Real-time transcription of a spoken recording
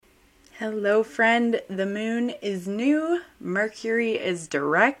Hello, friend. The moon is new, Mercury is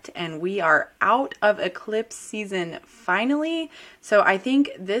direct, and we are out of eclipse season finally. So I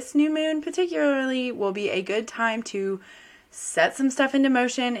think this new moon particularly will be a good time to set some stuff into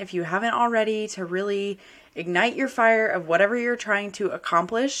motion if you haven't already, to really ignite your fire of whatever you're trying to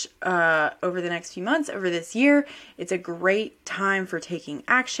accomplish over the next few months, over this year. It's a great time for taking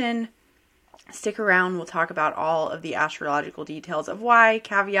action. Stick around. We'll talk about all of the astrological details of why,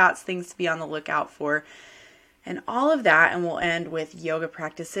 caveats, things to be on the lookout for, and all of that. And we'll end with yoga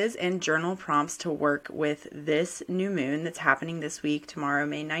practices and journal prompts to work with this new moon that's happening this week, tomorrow,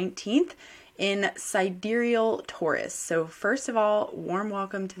 May 19th, in sidereal Taurus. So first of all, warm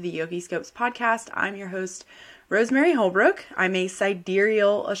welcome to the Yogi Scopes podcast. I'm your host, Rosemary Holbrook. I'm a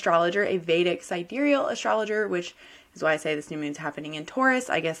sidereal astrologer, a Vedic sidereal astrologer, which is why I say this new moon's happening in Taurus.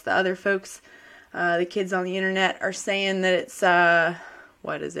 I guess the other folks, the kids on the internet, are saying that it's,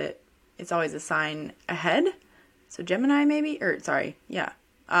 what is it? It's always a sign ahead. So Gemini maybe?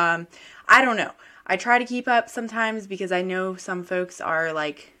 I don't know. I try to keep up sometimes because I know some folks are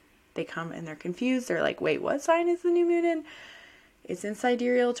like, they come and they're confused. They're like, wait, what sign is the new moon in? It's in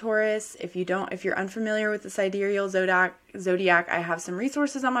sidereal Taurus. If you're unfamiliar with the sidereal zodiac, I have some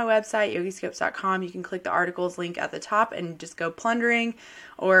resources on my website, yogiscopes.com. You can click the articles link at the top and just go plundering,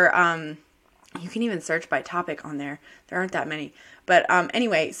 or you can even search by topic on there. There aren't that many. But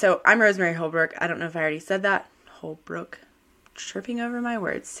anyway, so I'm Rosemary Holbrook. I don't know if I already said that. Holbrook. Tripping over my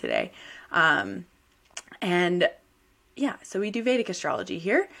words today. So we do Vedic astrology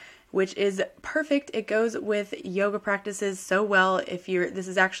here, which is perfect. It goes with yoga practices so well. This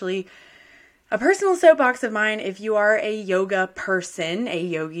is actually a personal soapbox of mine. If you are a yoga person, a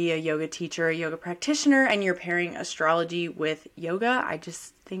yogi, a yoga teacher, a yoga practitioner, and you're pairing astrology with yoga, I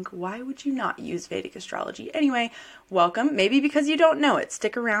just think, why would you not use Vedic astrology? Anyway, welcome. Maybe because you don't know it.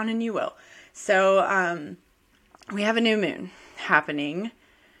 Stick around and you will. So we have a new moon happening.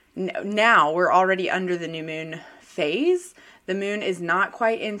 Now we're already under the new moon phase. The moon is not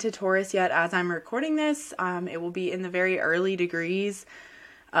quite into Taurus yet as I'm recording this. It will be in the very early degrees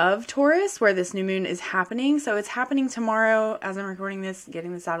of Taurus where this new moon is happening. So it's happening tomorrow as I'm recording this,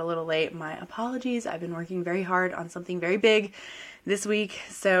 getting this out a little late. My apologies. I've been working very hard on something very big this week.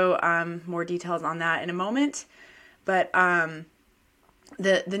 So more details on that in a moment. But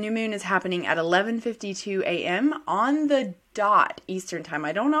the new moon is happening at 11:52 a.m. on the dot Eastern time.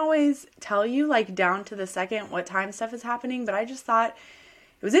 I don't always tell you like down to the second what time stuff is happening, but I just thought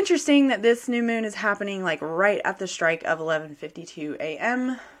it was interesting that this new moon is happening like right at the strike of 11:52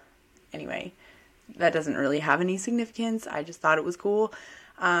 a.m. Anyway, that doesn't really have any significance. I just thought it was cool.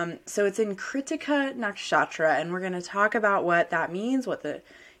 So it's in Krittika nakshatra, and we're going to talk about what that means, what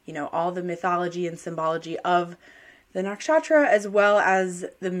all the mythology and symbology of the nakshatra, as well as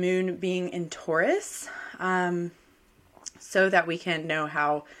the moon being in Taurus, so that we can know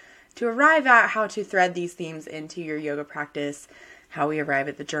how to arrive at, how to thread these themes into your yoga practice, how we arrive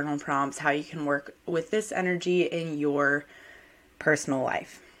at the journal prompts, how you can work with this energy in your personal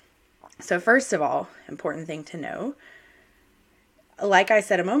life. So first of all, important thing to know, like I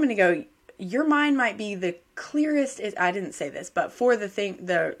said a moment ago, your mind might be the clearest. I didn't say this, but for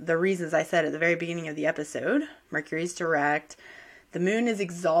the reasons I said at the very beginning of the episode, Mercury's direct, the moon is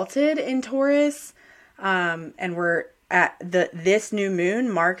exalted in Taurus, and we're at this new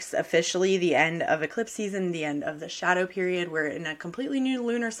moon marks officially the end of eclipse season, the end of the shadow period. We're in a completely new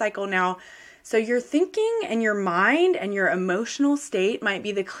lunar cycle now. So your thinking and your mind and your emotional state might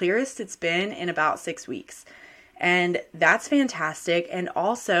be the clearest it's been in about 6 weeks. And that's fantastic. And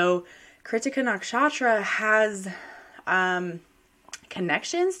also, Krittika nakshatra has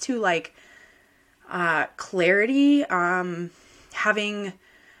connections to like clarity, having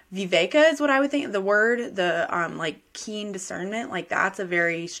viveka is what I would think the word, like keen discernment, like that's a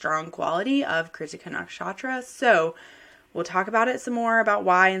very strong quality of Krittika nakshatra. So we'll talk about it some more about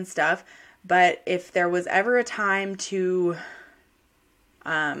why and stuff. But if there was ever a time to,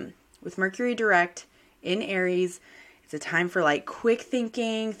 with Mercury direct in Aries, it's a time for like quick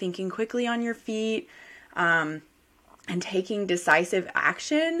thinking quickly on your feet, and taking decisive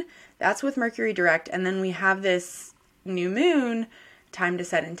action. That's with Mercury direct. And then we have this new moon, time to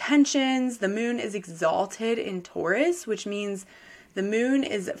set intentions. The moon is exalted in Taurus, which means the moon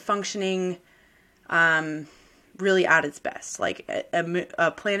is functioning really at its best. Like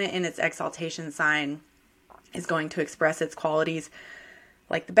a planet in its exaltation sign is going to express its qualities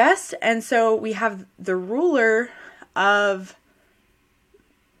like the best. And so we have the ruler of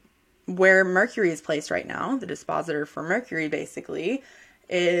where Mercury is placed right now, the dispositor for Mercury basically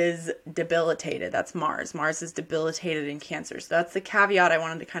is debilitated. That's Mars. Mars is debilitated in Cancer. So that's the caveat I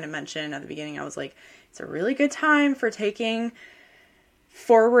wanted to kind of mention at the beginning. I was like, it's a really good time for taking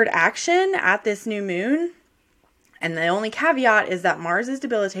forward action at this new moon. And the only caveat is that Mars is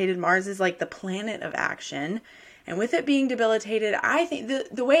debilitated. Mars is like the planet of action. And with it being debilitated, I think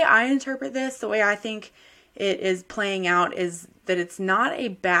the way I interpret this, the way I think it is playing out is that it's not a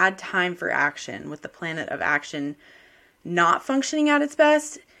bad time for action with the planet of action not functioning at its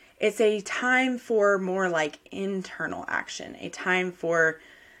best. It's a time for more like internal action, a time for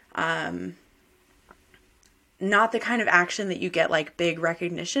not the kind of action that you get like big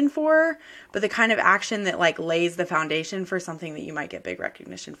recognition for, but the kind of action that like lays the foundation for something that you might get big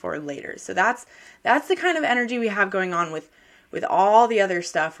recognition for later. So that's the kind of energy we have going on with all the other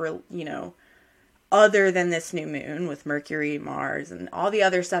stuff, or, you know, other than this new moon with Mercury, Mars, and all the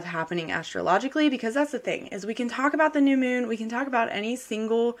other stuff happening astrologically, because that's the thing, is we can talk about the new moon, we can talk about any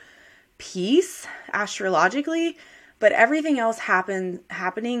single piece astrologically, but everything else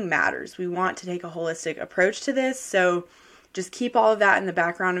happening matters. We want to take a holistic approach to this, so just keep all of that in the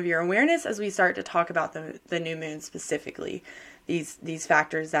background of your awareness as we start to talk about the new moon specifically. These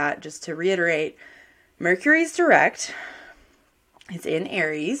factors that, just to reiterate, Mercury's direct, it's in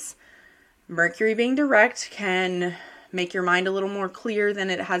Aries. Mercury being direct can make your mind a little more clear than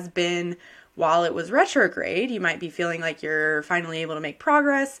it has been while it was retrograde. You might be feeling like you're finally able to make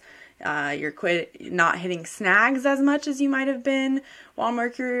progress. You're not hitting snags as much as you might have been while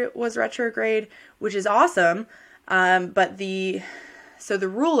Mercury was retrograde, which is awesome. But the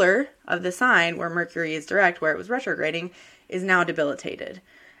ruler of the sign where Mercury is direct, where it was retrograding, is now debilitated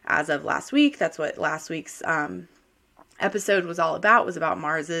as of last week. That's what last week's episode was all about, was about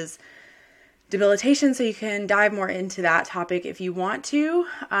Mars's debilitation. So you can dive more into that topic if you want to.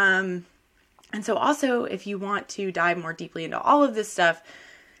 And so also, if you want to dive more deeply into all of this stuff,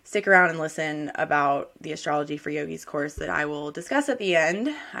 stick around and listen about the Astrology for Yogis course that I will discuss at the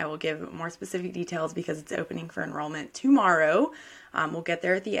end. I will give more specific details because it's opening for enrollment tomorrow. We'll get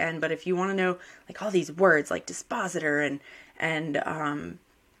there at the end. But if you want to know like all these words like dispositor and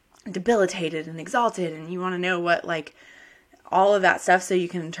debilitated and exalted, and you want to know what like all of that stuff so you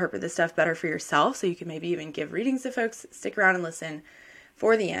can interpret this stuff better for yourself, so you can maybe even give readings to folks, stick around and listen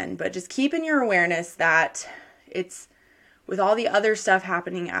for the end. But just keep in your awareness that it's, with all the other stuff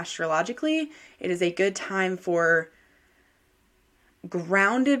happening astrologically, it is a good time for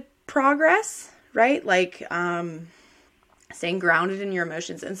grounded progress, right? Like staying grounded in your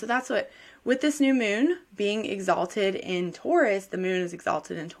emotions. And so that's what, with this new moon being exalted in Taurus, the moon is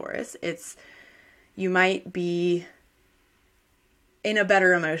exalted in Taurus. You might be in a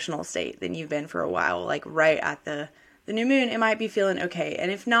better emotional state than you've been for a while, like right at the new moon. It might be feeling okay.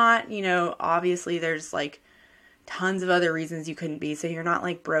 And if not, you know, obviously there's like tons of other reasons you couldn't be. So you're not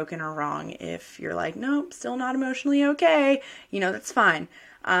like broken or wrong if you're like, nope, still not emotionally okay. You know, that's fine.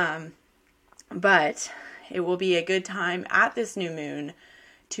 But it will be a good time at this new moon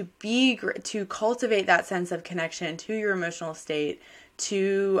to cultivate that sense of connection to your emotional state,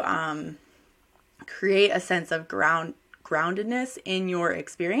 to create a sense of groundedness in your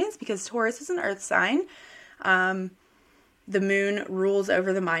experience, because Taurus is an earth sign. The moon rules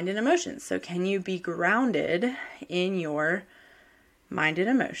over the mind and emotions. So can you be grounded in your mind and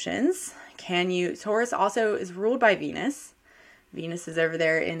emotions? Taurus also is ruled by Venus. Venus is over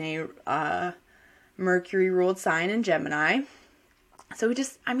there in a Mercury ruled sign in Gemini. So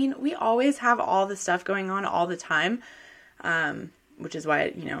we always have all this stuff going on all the time, which is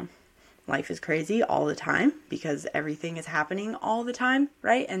why, you know, life is crazy all the time, because everything is happening all the time,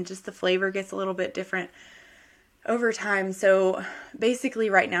 right? And just the flavor gets a little bit different over time. So basically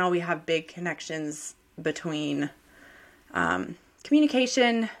right now we have big connections between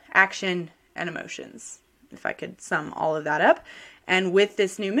communication, action, and emotions, if I could sum all of that up. And with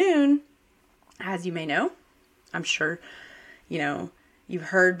this new moon, as you may know, I'm sure, you know, you've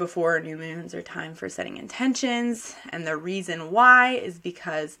heard before, new moons are time for setting intentions. And the reason why is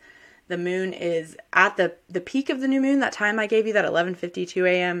because the moon is at the peak of the new moon, that time I gave you, that 11:52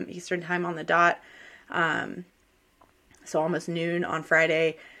 a.m. Eastern time on the dot. So almost noon on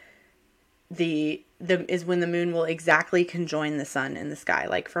Friday, is when the moon will exactly conjoin the sun in the sky.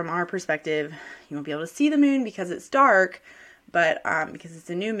 Like from our perspective, you won't be able to see the moon because it's dark, but because it's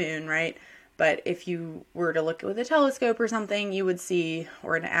a new moon, right? But if you were to look with a telescope or something, you would see,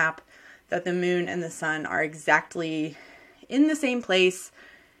 or an app, that the moon and the sun are exactly in the same place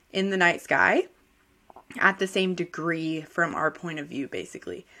in the night sky at the same degree from our point of view,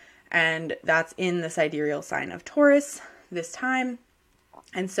 basically. And that's in the sidereal sign of Taurus this time.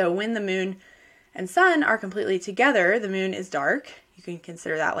 And so when the moon and sun are completely together, the moon is dark You can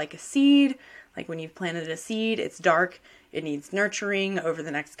consider that like a seed. Like when you've planted a seed, it's dark. It needs nurturing over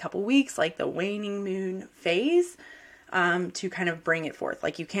the next couple weeks, like the waning moon phase, to kind of bring it forth.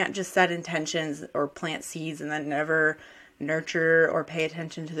 Like you can't just set intentions or plant seeds and then never nurture or pay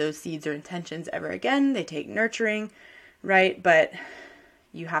attention to those seeds or intentions ever again. They take nurturing, right? But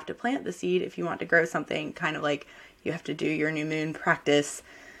you have to plant the seed if you want to grow something, kind of like you have to do your new moon practice.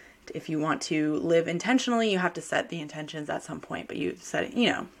 If you want to live intentionally, you have to set the intentions at some point, but you set it,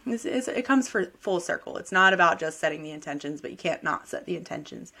 it comes for full circle. It's not about just setting the intentions, but you can't not set the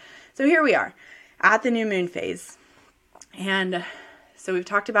intentions. So here we are at the new moon phase. And so we've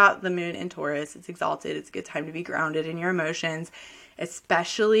talked about the moon in Taurus. It's exalted. It's a good time to be grounded in your emotions,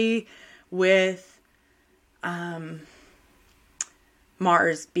 especially with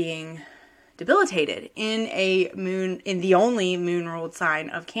Mars being debilitated in the only moon ruled sign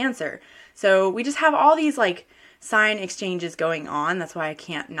of Cancer. So we just have all these like sign exchanges going on. That's why I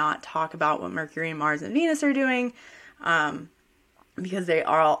can't not talk about what Mercury and Mars and Venus are doing, because they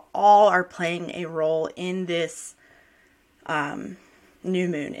all are playing a role in this new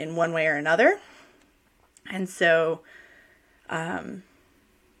moon in one way or another. And so that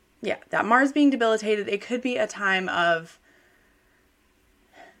Mars being debilitated, it could be a time of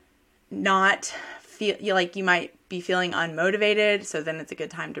not feel like you might be feeling unmotivated. So then it's a good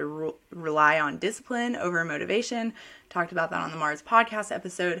time to rely on discipline over motivation. Talked about that on the Mars podcast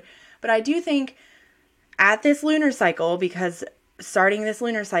episode. But I do think at this lunar cycle, because starting this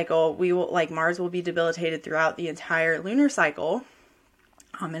lunar cycle, Mars will be debilitated throughout the entire lunar cycle.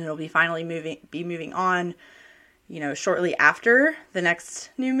 And it'll be finally moving on, shortly after the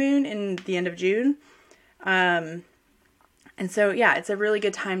next new moon in the end of June. And so, it's a really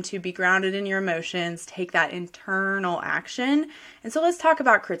good time to be grounded in your emotions, take that internal action. And so let's talk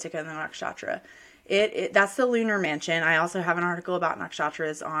about Krittika and the nakshatra. That's the lunar mansion. I also have an article about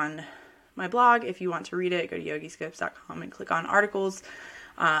nakshatras on my blog. If you want to read it, go to yogiscopes.com and click on articles.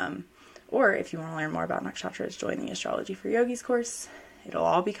 Or if you want to learn more about nakshatras, join the Astrology for Yogis course. It'll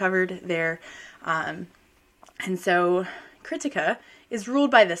all be covered there. And so Krittika is ruled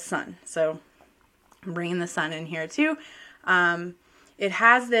by the sun. So I'm bringing the sun in here too. It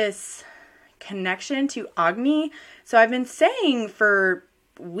has this connection to Agni. So I've been saying for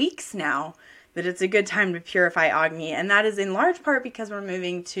weeks now that it's a good time to purify Agni. And that is in large part because we're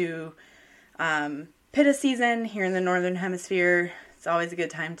moving to Pitta season here in the Northern Hemisphere. It's always a good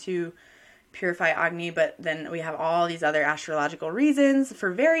time to purify Agni, but then we have all these other astrological reasons.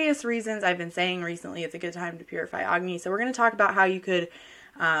 For various reasons, I've been saying recently it's a good time to purify Agni. So we're going to talk about how you could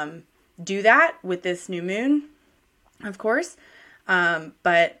do that with this new moon, of course.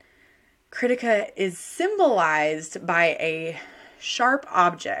 But Krittika is symbolized by a sharp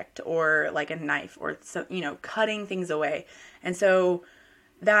object or like a knife or, cutting things away. And so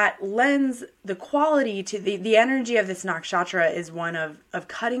that lends the quality to the energy of this nakshatra is one of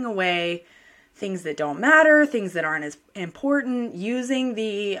cutting away things that don't matter, things that aren't as important, using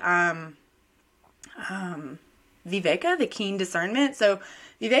the viveka, the keen discernment. So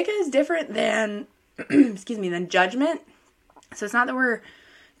viveka is different than, than judgment. So it's not that we're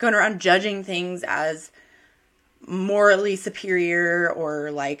going around judging things as morally superior or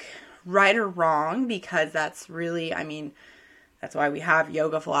like right or wrong, because that's really, that's why we have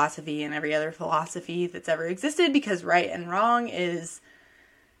yoga philosophy and every other philosophy that's ever existed, because right and wrong is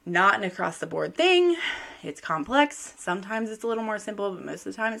not an across-the-board thing. It's complex. Sometimes it's a little more simple, but most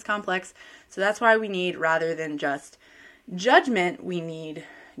of the time it's complex. So that's why we need, rather than just judgment, we need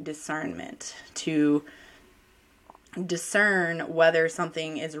discernment to discern whether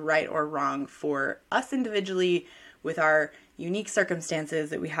something is right or wrong for us individually with our unique circumstances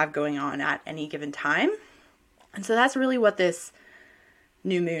that we have going on at any given time. And so that's really what this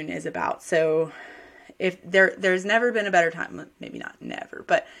new moon is about. So if there's never been a better time, maybe not never,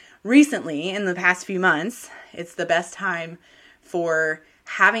 but recently in the past few months, it's the best time for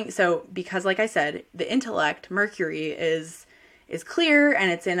because like I said, the intellect, Mercury is clear, and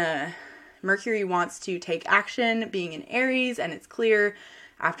it's Mercury wants to take action being in Aries, and it's clear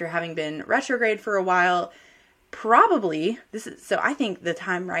after having been retrograde for a while. I think the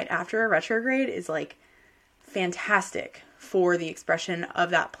time right after a retrograde is like fantastic for the expression of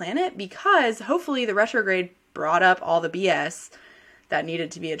that planet, because hopefully the retrograde brought up all the BS that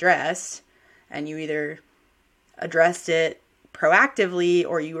needed to be addressed, and you either addressed it proactively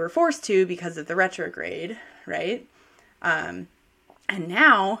or you were forced to because of the retrograde, right? And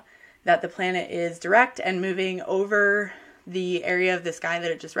now that the planet is direct and moving over the area of the sky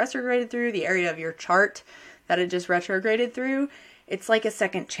that it just retrograded through, the area of your chart that it just retrograded through, it's like a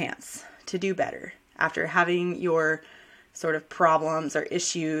second chance to do better after having your sort of problems or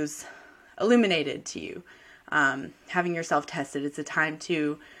issues illuminated to you. Having yourself tested. It's a time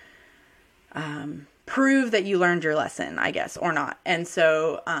to prove that you learned your lesson, I guess, or not. And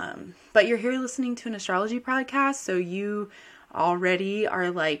so, but you're here listening to an astrology podcast, so you already are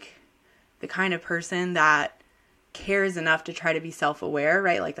like the kind of person that cares enough to try to be self-aware,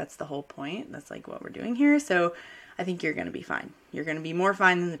 right? Like that's the whole point. That's like what we're doing here. So I think you're going to be fine. You're going to be more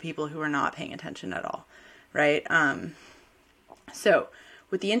fine than the people who are not paying attention at all, right? So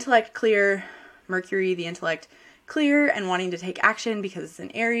with the intellect clear, Mercury, the intellect clear and wanting to take action because it's in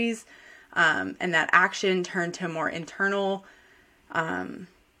Aries, and that action turned to more internal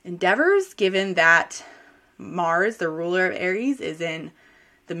endeavors, given that Mars, the ruler of Aries, is in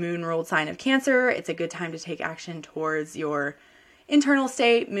the moon-ruled sign of Cancer. It's a good time to take action towards your internal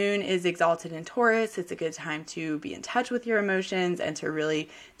state. Moon is exalted in Taurus. It's a good time to be in touch with your emotions and to really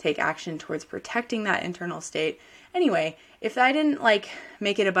take action towards protecting that internal state. Anyway, if I didn't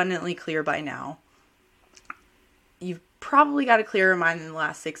make it abundantly clear by now, you've probably got a clearer mind in the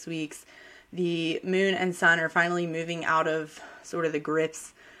last 6 weeks. The moon and sun are finally moving out of sort of the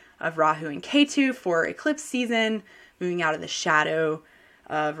grips of Rahu and Ketu for eclipse season, moving out of the shadow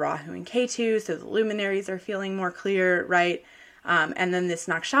of Rahu and Ketu. So the luminaries are feeling more clear, right? And then this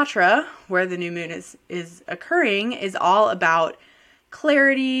nakshatra, where the new moon is occurring, is all about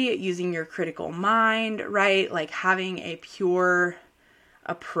clarity, using your critical mind, right? Like having a pure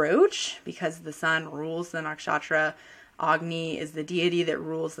approach, because the sun rules the nakshatra. Agni is the deity that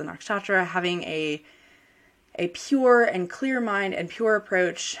rules the nakshatra. Having a pure and clear mind and pure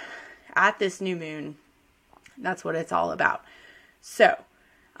approach at this new moon, that's what it's all about. So,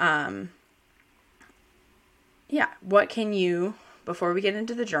 what can you, before we get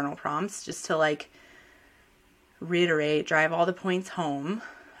into the journal prompts, just to reiterate, drive all the points home,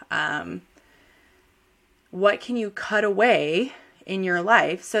 what can you cut away in your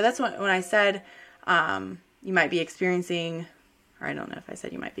life? So that's when I said, you might be experiencing, or I don't know if I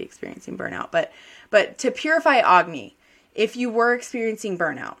said you might be experiencing burnout, but to purify Agni, if you were experiencing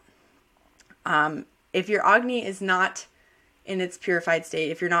burnout, if your Agni is not in its purified state,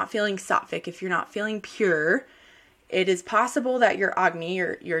 if you're not feeling sattvic, if you're not feeling pure, it is possible that your Agni,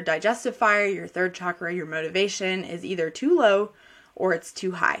 your digestive fire, your third chakra, your motivation is either too low or it's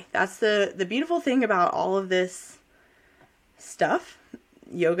too high. That's the beautiful thing about all of this stuff.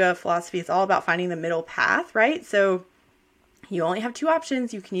 Yoga philosophy is all about finding the middle path, right? So you only have two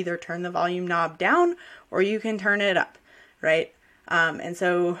options. You can either turn the volume knob down or you can turn it up, right? And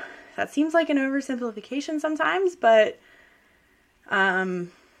so that seems like an oversimplification sometimes, but,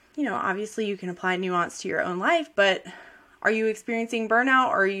 obviously you can apply nuance to your own life, but are you experiencing burnout,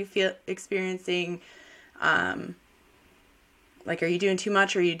 or are you experiencing, are you doing too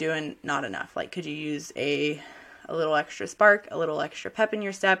much, or are you doing not enough? Could you use a little extra spark, a little extra pep in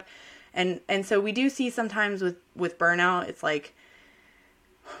your step? And so we do see sometimes with burnout, it's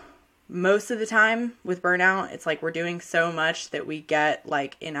most of the time with burnout, it's we're doing so much that we get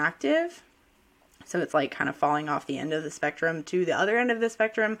inactive. So it's kind of falling off the end of the spectrum to the other end of the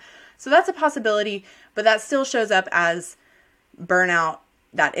spectrum. So that's a possibility, but that still shows up as burnout,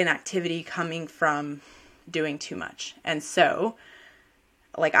 that inactivity coming from doing too much. And so,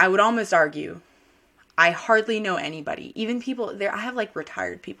 I would almost argue, I hardly know anybody, even people there. I have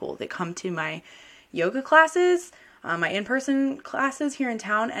retired people that come to my yoga classes, my in-person classes here in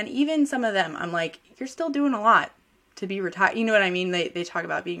town. And even some of them, I'm you're still doing a lot to be retired. You know what I mean? They talk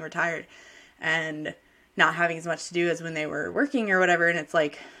about being retired and not having as much to do as when they were working or whatever. And it's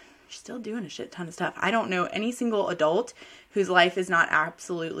you're still doing a shit ton of stuff. I don't know any single adult whose life is not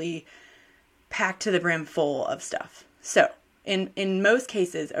absolutely packed to the brim full of stuff. So in most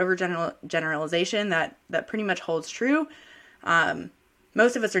cases, generalization, that pretty much holds true.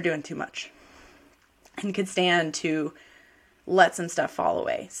 Most of us are doing too much and could stand to let some stuff fall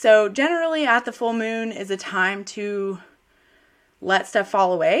away. So generally at the full moon is a time to let stuff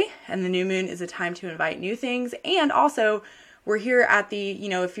fall away, and the new moon is a time to invite new things. And also we're here at the,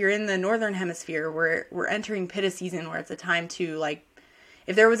 if you're in the northern hemisphere, we're entering Pitta season, where it's a time to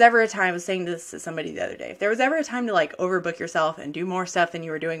if there was ever a time, I was saying this to somebody the other day, if there was ever a time to overbook yourself and do more stuff than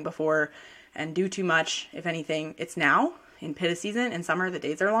you were doing before and do too much, if anything, it's now in Pitta season. In summer, the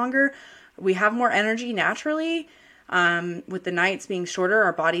days are longer. We have more energy naturally. With the nights being shorter,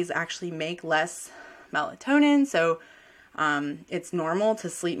 our bodies actually make less melatonin. So it's normal to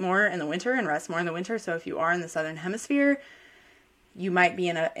sleep more in the winter and rest more in the winter. So if you are in the southern hemisphere, you might be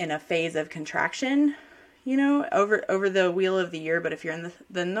in a phase of contraction, over the wheel of the year. But if you're in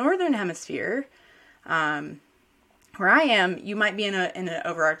the northern hemisphere, where I am, you might be in an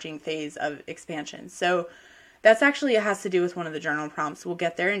overarching phase of expansion. So that's actually, it has to do with one of the journal prompts. We'll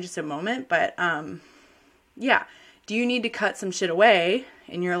get there in just a moment. But yeah, do you need to cut some shit away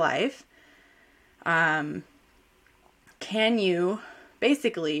in your life? Can you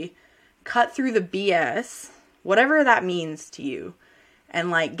basically cut through the BS, whatever that means to you, and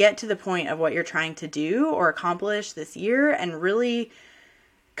like get to the point of what you're trying to do or accomplish this year and really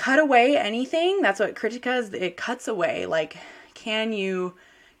cut away anything? That's what Krittika is. It cuts away. Like, can you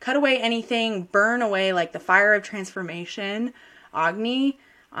cut away anything, burn away like the fire of transformation, Agni?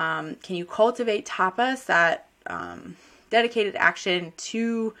 Can you cultivate tapas, that dedicated action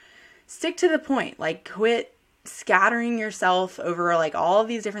to stick to the point? Like, quit scattering yourself over like all of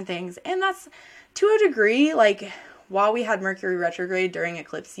these different things. And that's to a degree, like while we had Mercury retrograde during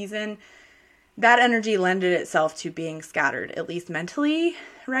eclipse season, that energy lended itself to being scattered, at least mentally,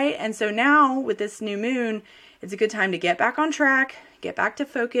 right? And so now with this new moon, it's a good time to get back on track, get back to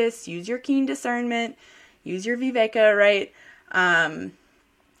focus, use your keen discernment, use your viveka, right?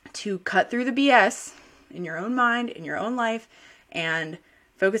 To cut through the BS in your own mind, in your own life, and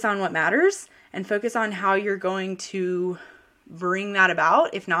focus on what matters, and focus on how you're going to bring that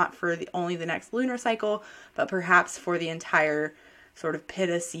about, if not for only the next lunar cycle, but perhaps for the entire sort of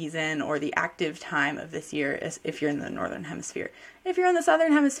Pitta season or the active time of this year, if you're in the northern hemisphere. If you're in the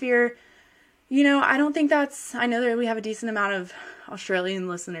southern hemisphere, you know, I don't think that's, I know that we have a decent amount of Australian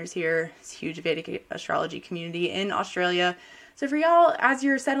listeners here. It's a huge Vedic astrology community in Australia. So for y'all, as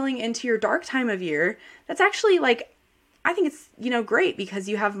you're settling into your dark time of year, that's actually like, I think it's, you know, great, because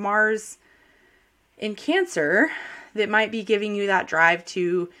you have Mars in Cancer that might be giving you that drive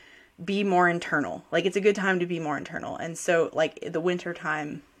to be more internal. Like, it's a good time to be more internal. And so like the winter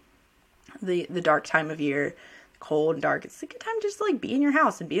time, the dark time of year, cold and dark, it's a good time to just like be in your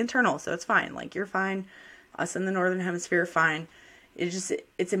house and be internal. So it's fine. Like, you're fine. Us in the northern hemisphere are fine.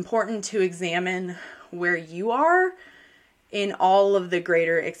 It's important to examine where you are in all of the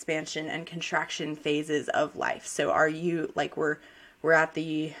greater expansion and contraction phases of life. So are you like, we're at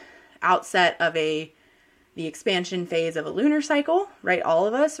the outset of the expansion phase of a lunar cycle, right? All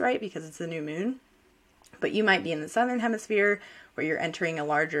of us, right? Because it's the new moon. But you might be in the southern hemisphere where you're entering a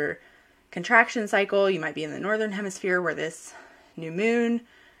larger contraction cycle. You might be in the northern hemisphere where this new moon,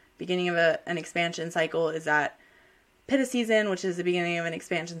 beginning of an expansion cycle, is at Pitta season, which is the beginning of an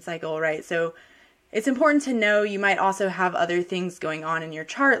expansion cycle, right? So it's important to know you might also have other things going on in your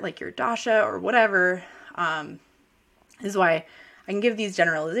chart, like your dasha or whatever. This is why I can give these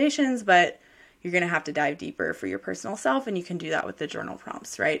generalizations, but you're going to have to dive deeper for your personal self, and you can do that with the journal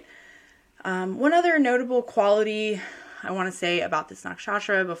prompts, right? One other notable quality I want to say about this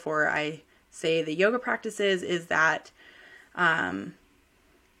nakshatra before I say the yoga practices is that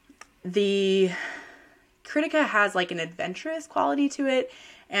the Krittika has like an adventurous quality to it,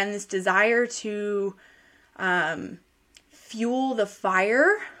 and this desire to fuel the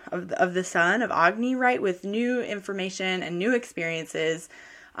fire of the sun, of Agni, right, with new information and new experiences.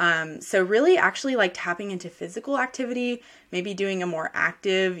 So really actually like tapping into physical activity, maybe doing a more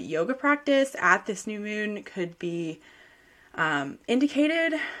active yoga practice at this new moon could be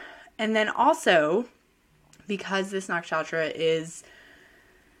indicated. And then also, because this nakshatra is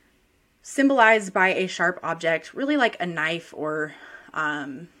symbolized by a sharp object, really like a knife or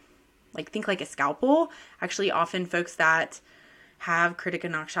like think like a scalpel. Actually, often folks that have Krittika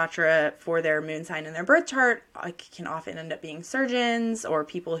nakshatra for their moon sign in their birth chart can often end up being surgeons or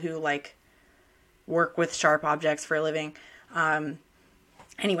people who like work with sharp objects for a living.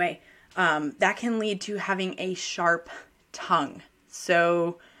 Anyway, that can lead to having a sharp tongue.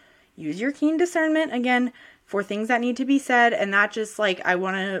 So use your keen discernment again for things that need to be said. And that just like, I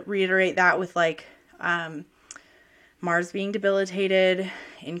want to reiterate that with like, Mars being debilitated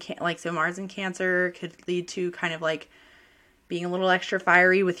so Mars in Cancer could lead to kind of like being a little extra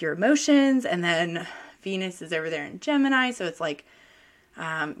fiery with your emotions. And then Venus is over there in Gemini. So it's like,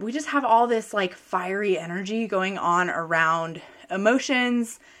 we just have all this like fiery energy going on around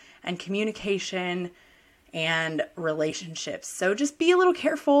emotions and communication and relationships. So just be a little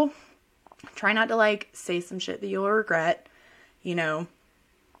careful. Try not to like say some shit that you'll regret, you know,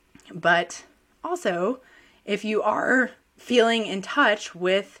 but also if you are feeling in touch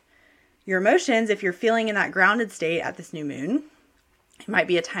with your emotions, if you're feeling in that grounded state at this new moon, it might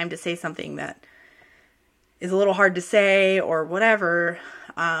be a time to say something that is a little hard to say or whatever.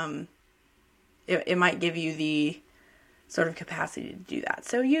 It might give you the sort of capacity to do that.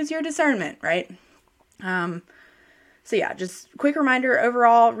 So use your discernment, right? So yeah, just quick reminder,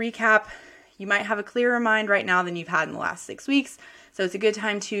 overall recap, you might have a clearer mind right now than you've had in the last 6 weeks. So it's a good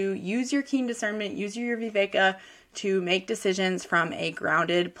time to use your keen discernment, use your viveka to make decisions from a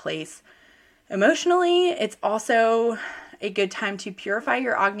grounded place, Emotionally, it's also a good time to purify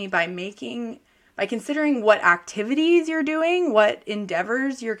your Agni by considering what activities you're doing, what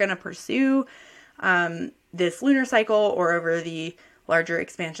endeavors you're going to pursue this lunar cycle or over the larger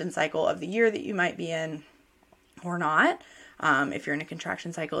expansion cycle of the year that you might be in or not. If you're in a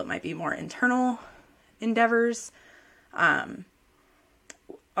contraction cycle, it might be more internal endeavors. What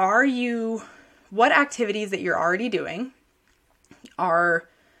activities that you're already doing are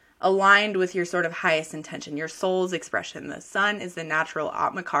aligned with your sort of highest intention, your soul's expression? The sun is the natural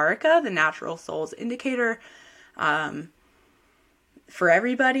Atmakarika, the natural soul's indicator for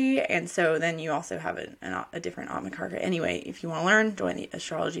everybody. And so then you also have a different Atmakarika. Anyway, if you want to learn, join the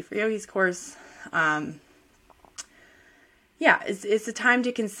Astrology for Yogis course. It's a time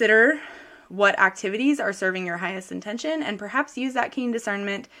to consider what activities are serving your highest intention and perhaps use that keen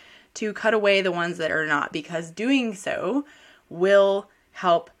discernment to cut away the ones that are not, because doing so will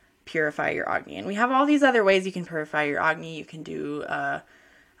help purify your Agni. And we have all these other ways you can purify your Agni. You can do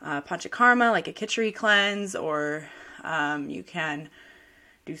panchakarma, like a Khichdi cleanse, or you can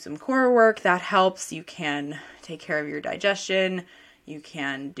do some core work that helps. You can take care of your digestion. You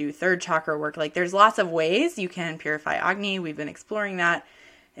can do third chakra work. Like, there's lots of ways you can purify Agni. We've been exploring that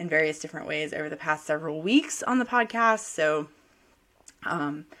in various different ways over the past several weeks on the podcast. So,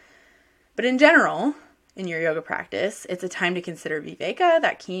 but in general, in your yoga practice, it's a time to consider viveka,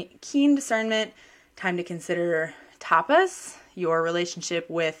 that keen discernment, time to consider tapas, your relationship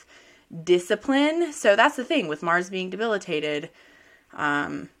with discipline. So that's the thing with Mars being debilitated.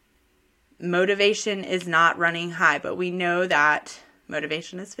 Motivation is not running high, but we know that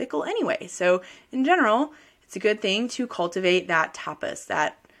motivation is fickle anyway. So in general, it's a good thing to cultivate that tapas,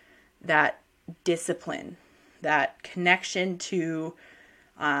 that discipline, that connection to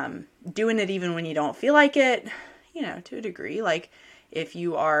doing it even when you don't feel like it, to a degree. Like, if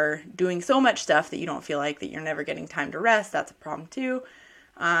you are doing so much stuff that you don't feel like that you're never getting time to rest, that's a problem too.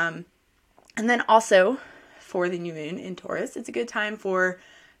 And then also for the new moon in Taurus, it's a good time for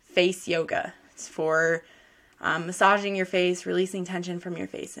face yoga. It's for massaging your face, releasing tension from your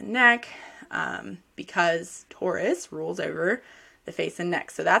face and neck, because Taurus rules over the face and neck.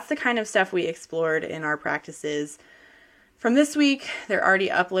 So that's the kind of stuff we explored in our practices from this week. They're already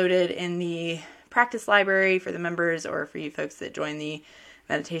uploaded in the practice library for the members, or for you folks that join the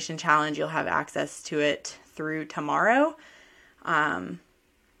meditation challenge, you'll have access to it through tomorrow.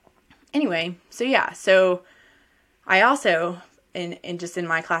 Anyway, so I also, in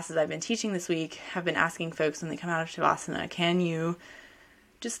my classes I've been teaching this week, have been asking folks when they come out of Shavasana, can you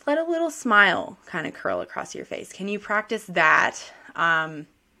just let a little smile kind of curl across your face? Can you practice that at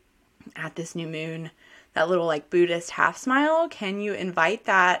this new moon? That little like Buddhist half smile? Can you invite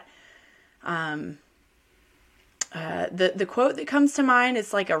that? The quote that comes to mind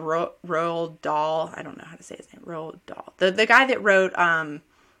is like a Roald Dahl. I don't know how to say his name. Roald Dahl. The guy that wrote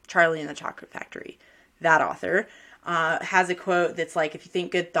Charlie and the Chocolate Factory, that author, has a quote that's like, if you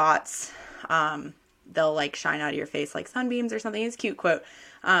think good thoughts, they'll like shine out of your face like sunbeams or something. It's a cute quote.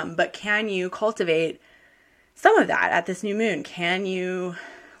 But can you cultivate some of that at this new moon? Can you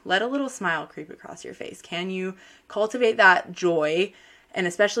let a little smile creep across your face? Can you cultivate that joy? And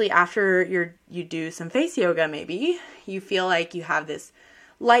especially after you do some face yoga, maybe you feel like you have this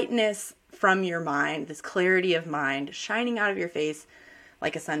lightness from your mind, this clarity of mind shining out of your face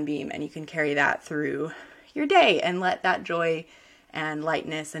like a sunbeam, and you can carry that through your day and let that joy and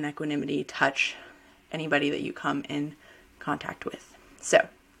lightness and equanimity touch anybody that you come in contact with. So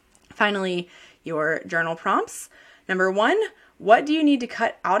finally, your journal prompts. Number 1, what do you need to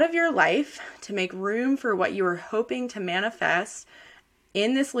cut out of your life to make room for what you are hoping to manifest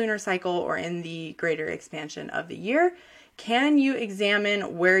in this lunar cycle or in the greater expansion of the year? Can you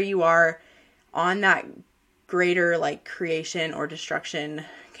examine where you are on that greater like creation or destruction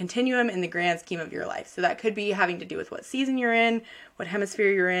continuum in the grand scheme of your life? So that could be having to do with what season you're in, what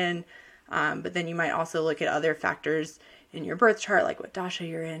hemisphere you're in, but then you might also look at other factors in your birth chart, like what dasha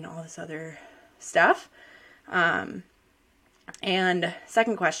you're in, all this other stuff. And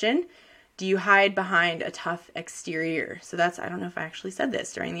second question, do you hide behind a tough exterior? So that's, I don't know if I actually said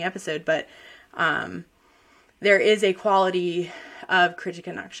this during the episode, but there is a quality of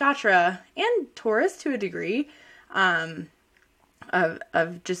Krittika Nakshatra and Taurus to a degree, of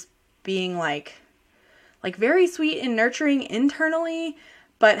just being like very sweet and nurturing internally,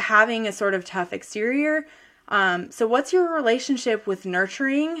 but having a sort of tough exterior. So what's your relationship with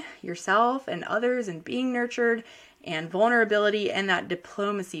nurturing yourself and others and being nurtured, and vulnerability and that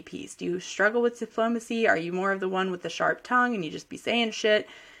diplomacy piece? Do you struggle with diplomacy? Are you more of the one with the sharp tongue and you just be saying shit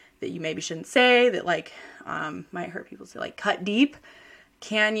that you maybe shouldn't say, that like might hurt people? So like cut deep,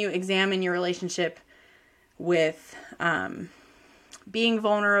 can you examine your relationship with being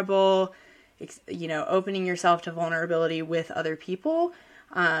vulnerable, opening yourself to vulnerability with other people,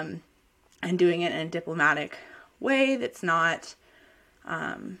 and doing it in a diplomatic way that's not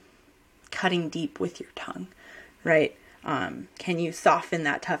cutting deep with your tongue, right? Can you soften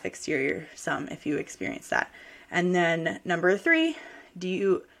that tough exterior some if you experience that? And then number 3, do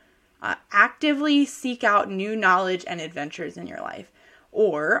you actively seek out new knowledge and adventures in your life?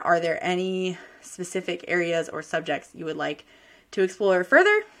 Or are there any specific areas or subjects you would like to explore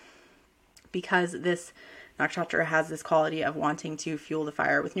further? Because this nakshatra has this quality of wanting to fuel the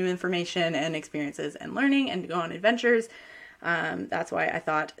fire with new information and experiences and learning and go on adventures. That's why I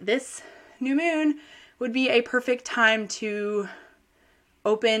thought this new moon would be a perfect time to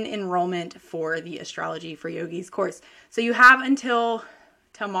open enrollment for the Astrology for Yogis course. So you have until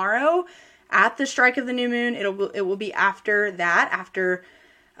tomorrow at the strike of the new moon. It will be after that, after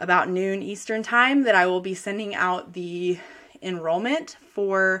about noon Eastern time, that I will be sending out the enrollment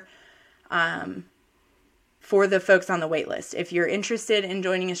for the folks on the wait list. If you're interested in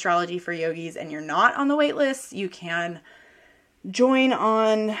joining Astrology for Yogis and you're not on the wait list, you can join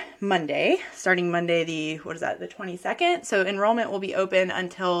on Monday, starting Monday, the 22nd. So enrollment will be open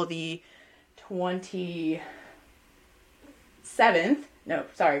until the 27th. No,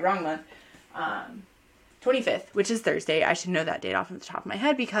 sorry, wrong month. 25th, which is Thursday. I should know that date off the top of my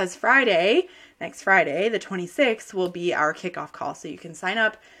head because next Friday, the 26th, will be our kickoff call. So you can sign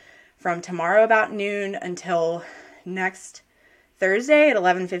up from tomorrow about noon until next Thursday at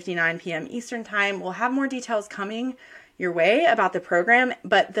 11:59 p.m. Eastern time. We'll have more details coming your way about the program,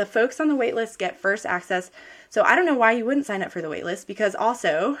 but the folks on the wait list get first access. So I don't know why you wouldn't sign up for the wait list, because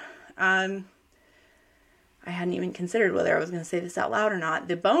also, I hadn't even considered whether I was going to say this out loud or not.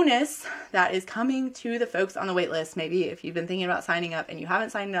 The bonus that is coming to the folks on the wait list, maybe if you've been thinking about signing up and you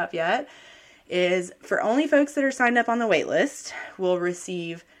haven't signed up yet, is for only folks that are signed up on the wait list will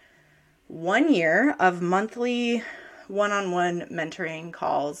receive 1 year of monthly one-on-one mentoring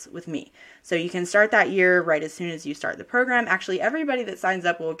calls with me. So you can start that year right as soon as you start the program. Actually, everybody that signs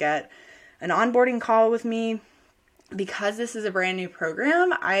up will get an onboarding call with me. Because this is a brand new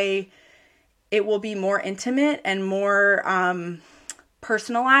program, it will be more intimate and more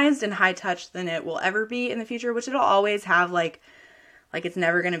personalized and high touch than it will ever be in the future, which it'll always have, like it's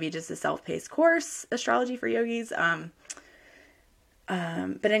never going to be just a self-paced course, Astrology for Yogis.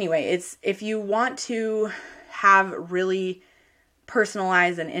 But anyway, if you want to have really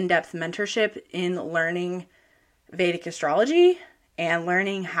personalized and in-depth mentorship in learning Vedic astrology and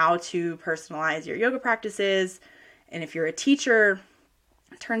learning how to personalize your yoga practices, and if you're a teacher,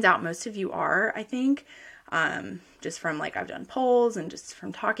 it turns out most of you are, I think, just from I've done polls and just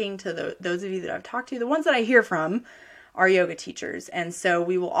from talking to those of you that I've talked to, the ones that I hear from are yoga teachers. And so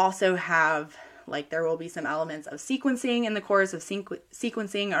we will also have, there will be some elements of sequencing in the course, of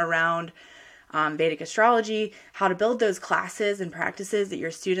sequencing around Vedic astrology, how to build those classes and practices that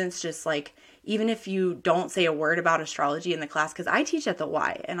your students just even if you don't say a word about astrology in the class, because I teach at the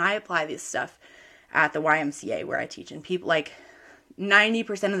Y and I apply this stuff at the YMCA where I teach, and people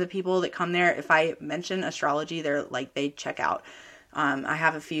 90% of the people that come there, if I mention astrology, they're they check out. I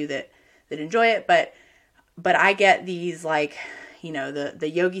have a few that enjoy it, but I get these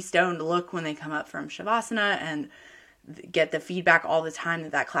the yogi stoned look when they come up from Shavasana, and get the feedback all the time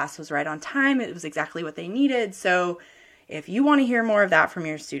that class was right on time. It was exactly what they needed. So if you want to hear more of that from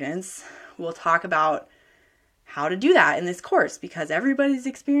your students, we'll talk about how to do that in this course, because everybody's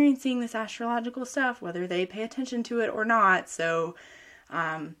experiencing this astrological stuff, whether they pay attention to it or not. So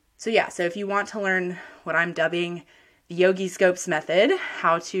if you want to learn what I'm dubbing the Yogi Scopes method,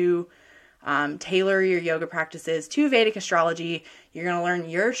 how to tailor your yoga practices to Vedic astrology, you're going to learn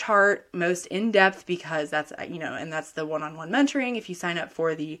your chart most in depth, because that's, and that's the one-on-one mentoring. If you sign up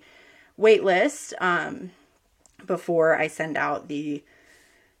for the wait list, before I send out the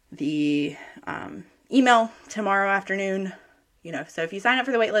email tomorrow afternoon, so if you sign up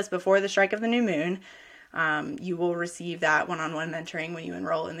for the wait list before the strike of the new moon, you will receive that one-on-one mentoring when you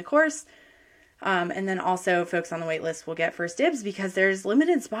enroll in the course. And then also folks on the wait list will get first dibs, because there's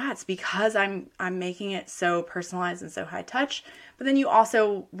limited spots, because I'm making it so personalized and so high touch. But then you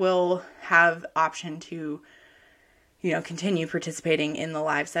also will have option to, continue participating in the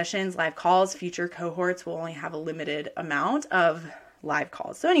live sessions, live calls. Future cohorts will only have a limited amount of live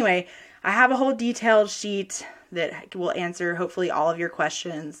calls. So anyway, I have a whole detailed sheet that will answer hopefully all of your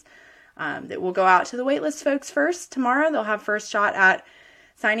questions, that will go out to the waitlist folks first tomorrow. They'll have first shot at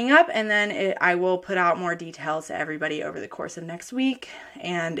signing up, and then I will put out more details to everybody over the course of next week.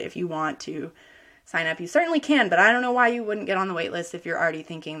 And if you want to sign up, you certainly can, but I don't know why you wouldn't get on the wait list if you're already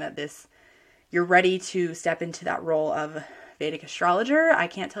thinking that you're ready to step into that role of Vedic astrologer. I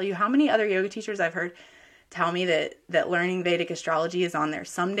can't tell you how many other yoga teachers I've heard tell me that learning Vedic astrology is on their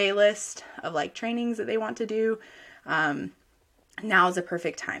someday list of like trainings that they want to do. Now is a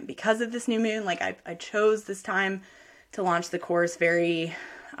perfect time because of this new moon. Like I chose this time to launch the course very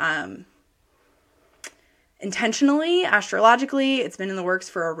intentionally, astrologically. It's been in the works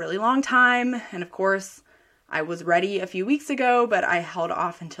for a really long time. And of course, I was ready a few weeks ago, but I held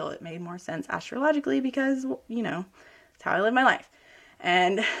off until it made more sense astrologically because, you know, it's how I live my life.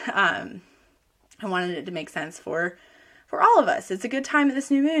 And I wanted it to make sense for all of us. It's a good time at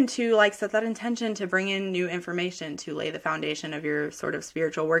this new moon to like set that intention to bring in new information, to lay the foundation of your sort of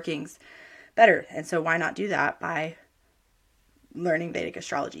spiritual workings better. And so why not do that by learning Vedic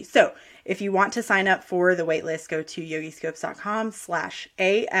astrology? So if you want to sign up for the waitlist, go to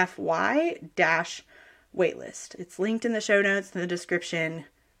yogiscopes.com/AFY-waitlist. It's linked in the show notes in the description.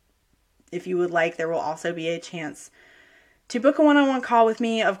 If you would like, there will also be a chance to book a one-on-one call with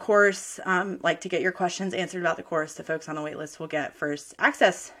me, of course, like to get your questions answered about the course. The folks on the waitlist will get first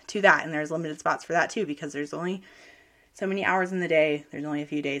access to that. And there's limited spots for that too, because there's only so many hours in the day. There's only a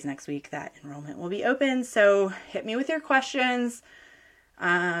few days next week that enrollment will be open. So hit me with your questions.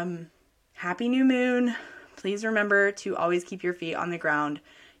 Happy new moon. Please remember to always keep your feet on the ground,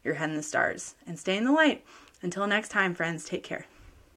 your head in the stars, and stay in the light. Until next time, friends, take care.